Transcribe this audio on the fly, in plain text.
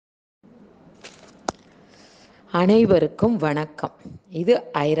அனைவருக்கும் வணக்கம். இது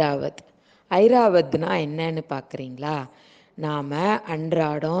ஐராவத். ஐராவத்னா என்னன்னு பார்க்குறீங்களா? நாம்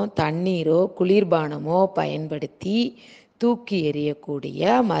அன்றாடம் தண்ணீரோ குளிர்பானமோ பயன்படுத்தி தூக்கி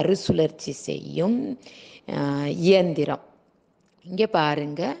எறியக்கூடிய மறுசுழற்சி செய்யும் இயந்திரம். இங்கே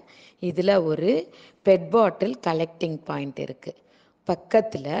பாருங்க, இதில் ஒரு பெட் பாட்டில் கலெக்டிங் பாயிண்ட் இருக்குது.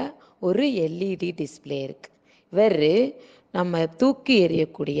 பக்கத்தில் ஒரு எல்இடி டிஸ்பிளே இருக்குது. இவர் நம்ம தூக்கி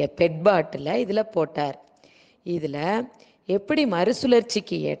எறியக்கூடிய பெட் பாட்டிலை இதில் போட்டார். இதில் எப்படி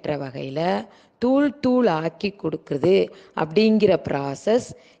மறுசுழற்சிக்கு ஏற்ற வகையில் தூள் ஆக்கி கொடுக்குது அப்படிங்கிற ப்ராசஸ்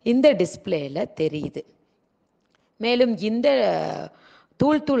இந்த டிஸ்பிளேயில் தெரியுது. மேலும் இந்த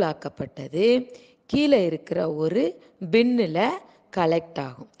தூள் ஆக்கப்பட்டது கீழே இருக்கிற ஒரு பின்னில் கலெக்ட்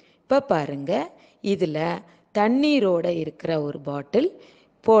ஆகும். இப்போ பாருங்கள், இதில் தண்ணீரோட இருக்கிற ஒரு பாட்டில்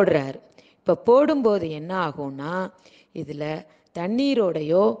போடுறாரு. இப்போ போடும்போது என்ன ஆகும்னா, இதில்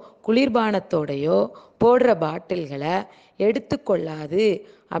தண்ணீரோடையோ குளிர்பானத்தோடையோ போடுற பாட்டில்களை எடுத்துக்கொள்ளாது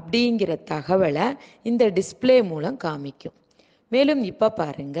அப்படிங்கிற தகவலை இந்த டிஸ்பிளே மூலம் காமிக்கும். மேலும் இப்போ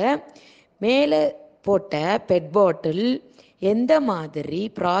பாருங்கள், மேலே போட்ட பெட் பாட்டில் எந்த மாதிரி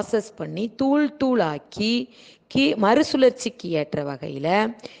ப்ராசஸ் பண்ணி தூளாக்கி மறுசுழற்சிக்கு ஏற்ற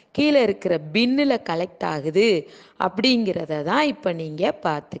வகையில் கீழே இருக்கிற பின்னில் கலெக்ட் ஆகுது அப்படிங்கிறத தான் இப்போ நீங்கள்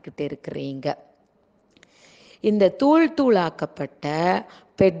பார்த்துக்கிட்டு இருக்கிறீங்க. இந்த தூளாக்கப்பட்ட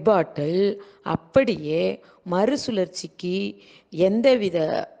பெட் பாட்டில் அப்படியே மறுசுழற்சிக்கு எந்தவித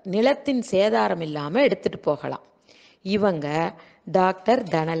நிலத்தின் சேதாரம் இல்லாமல் எடுத்துகிட்டு போகலாம். இவங்க டாக்டர்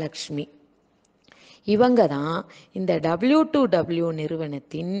தனலக்ஷ்மி. இவங்க தான் இந்த W2W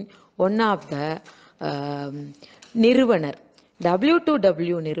நிறுவனத்தின் ஒன் ஆஃப் த நிறுவனர்.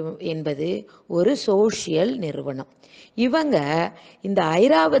 W2W என்பது ஒரு சோஷியல் நிறுவனம். இவங்க இந்த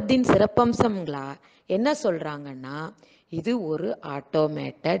ஐராவத்தின் சிறப்பம்சங்களா என்ன சொல்கிறாங்கன்னா, இது ஒரு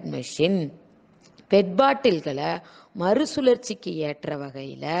ஆட்டோமேட்டட் மெஷின். பெட் பாட்டில்களை மறுசுழற்சிக்கு ஏற்ற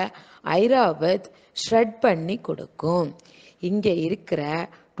வகையில் ஐராவத் ஷ்ரெட் பண்ணி கொடுக்கும். இங்கே இருக்கிற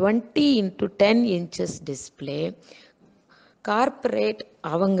 20x10 inches டிஸ்பிளே கார்ப்பரேட்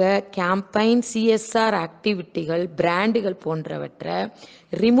அவங்க கேம்பெயின், CSR ஆக்டிவிட்டிகள், பிராண்டுகள் போன்றவற்றை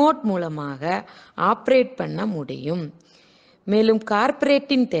ரிமோட் மூலமாக ஆப்ரேட் பண்ண முடியும். மேலும்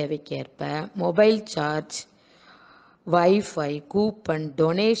கார்ப்பரேட்டின் தேவைக்கேற்ப mobile charge, wifi, coupon,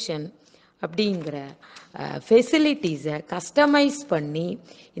 donation அப்படிங்கிற ஃபெசிலிட்டிஸை கஸ்டமைஸ் பண்ணி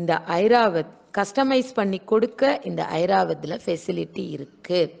இந்த ஐராவத் கொடுக்க இந்த ஐராவத்தில் ஃபெசிலிட்டி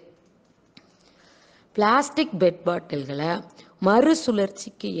இருக்குது. பிளாஸ்டிக் பெட் பாட்டில்களை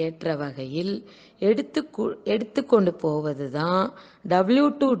மறுசுழற்சிக்கு ஏற்ற வகையில் எடுத்துக்கொண்டு போவது தான்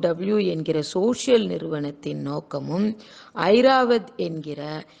W2W என்கிற சோஷியல் நிறுவனத்தின் நோக்கமும் ஐராவத் என்கிற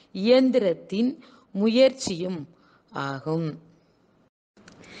இயந்திரத்தின் முயற்சியும் ஆகும்.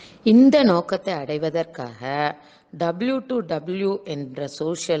 இந்த நோக்கத்தை அடைவதற்காக W2W என்ற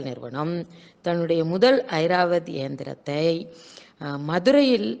சோஷியல் நிறுவனம் தன்னுடைய முதல் ஐராவத் இயந்திரத்தை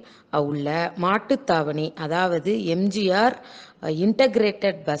மதுரையில் உள்ள மாட்டுத்தாவணி, அதாவது எம்ஜிஆர்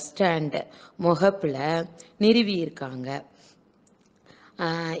இன்டகிரேட்டட் பஸ் ஸ்டாண்ட் முகப்பில் நிறுவியிருக்காங்க.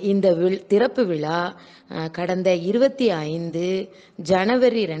 இந்த திறப்பு விழா கடந்த 25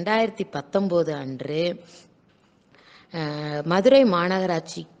 ஜனவரி 2019 அன்று மதுரை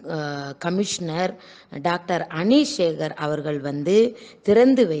மாநகராட்சி கமிஷனர் டாக்டர் அனீஷேகர் அவர்கள் வந்து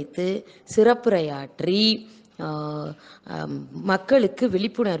திறந்து வைத்து சிறப்புரையாற்றி மக்களுக்கு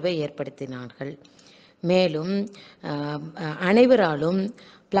விழிப்புணர்வை ஏற்படுத்தினார்கள். மேலும் அனைவராலும்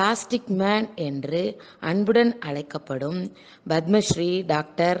பிளாஸ்டிக் மேன் என்று அன்புடன் அழைக்கப்படும் பத்மஸ்ரீ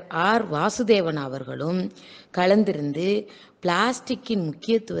டாக்டர் வாசுதேவன் அவர்களும் கலந்திருந்து பிளாஸ்டிக்கின்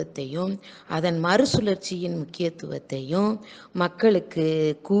முக்கியத்துவத்தையும் அதன் மறுசுழற்சியின் முக்கியத்துவத்தையும் மக்களுக்கு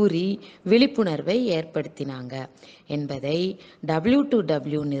கூறி விழிப்புணர்வை ஏற்படுத்தினாங்க என்பதை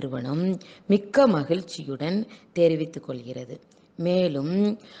W2W நிறுவனம் மிக்க மகிழ்ச்சியுடன் தெரிவித்துக் கொள்கிறது. மேலும்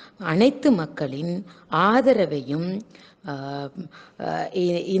அனைத்து மக்களின் ஆதரவையும்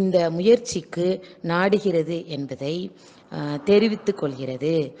இந்த முயற்சிக்கு நாடுகிறது என்பதை தெரிவித்துக்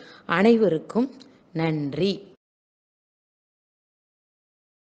கொள்கிறது. அனைவருக்கும் நன்றி.